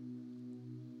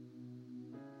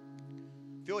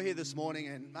 If you're here this morning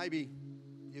and maybe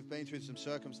you've been through some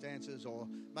circumstances, or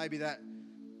maybe that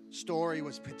story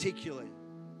was particularly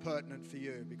pertinent for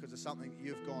you because of something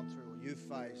you've gone through or you've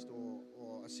faced,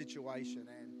 or a situation,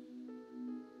 and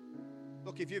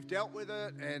look, if you've dealt with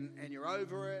it and you're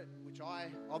over it, which I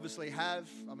obviously have,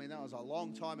 I mean, that was a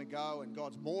long time ago and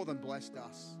God's more than blessed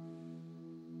us.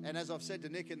 And as I've said to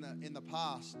Nick in the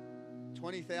past,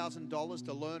 $20,000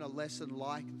 to learn a lesson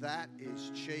like that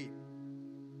is cheap.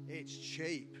 It's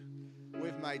cheap.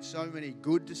 We've made so many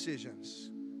good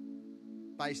decisions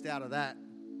based out of that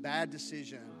bad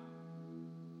decision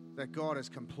that God has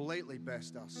completely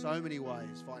blessed us so many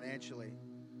ways financially,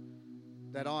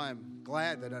 that I'm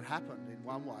glad that it happened in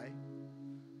one way.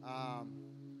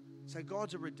 So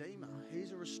God's a redeemer.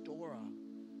 He's a restorer.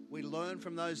 We learn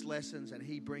from those lessons and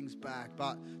He brings back.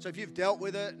 So if you've dealt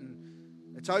with it and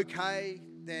it's okay,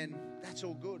 then that's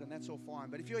all good and that's all fine.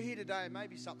 But if you're here today and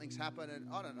maybe something's happened, and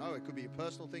I don't know, it could be a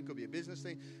personal thing, could be a business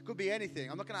thing, could be anything.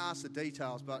 I'm not going to ask the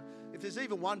details, but if there's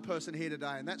even one person here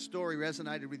today and that story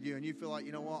resonated with you and you feel like,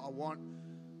 you know what,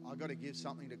 I've got to give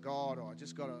something to God, or I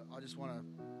just want to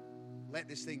let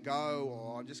this thing go,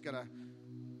 or I'm just going to,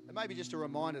 and maybe just a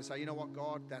reminder, say, you know what,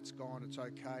 God, that's gone, it's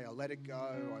okay, I let it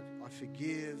go, I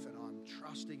forgive, and I'm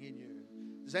trusting in you.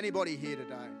 Is anybody here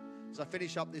today? As I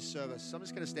finish up this service, I'm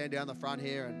just going to stand down the front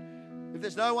here, and if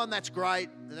there's no one, that's great,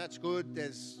 and that's good.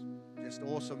 There's just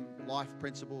awesome life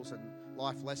principles and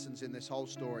life lessons in this whole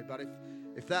story. But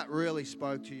if that really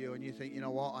spoke to you and you think, you know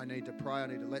what, I need to pray, I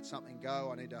need to let something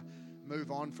go, I need to move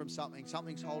on from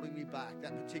something's holding me back,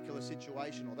 that particular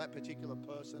situation or that particular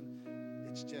person,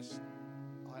 it's just,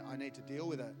 I need to deal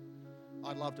with it.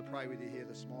 I'd love to pray with you here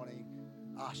this morning.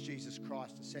 Ask Jesus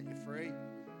Christ to set you free,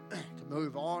 to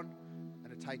move on,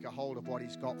 and to take a hold of what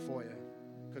He's got for you.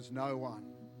 Because no one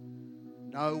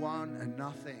and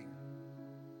nothing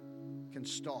can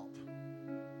stop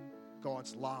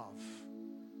God's love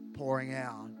pouring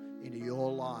out into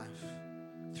your life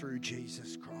through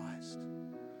Jesus Christ.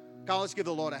 Come on, let's give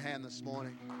the Lord a hand this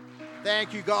morning.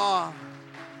 Thank you, God.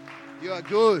 You are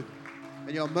good,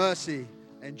 and your mercy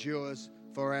endures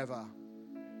forever.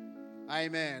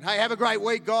 Amen. Hey, have a great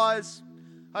week, guys.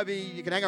 Hope you can hang around.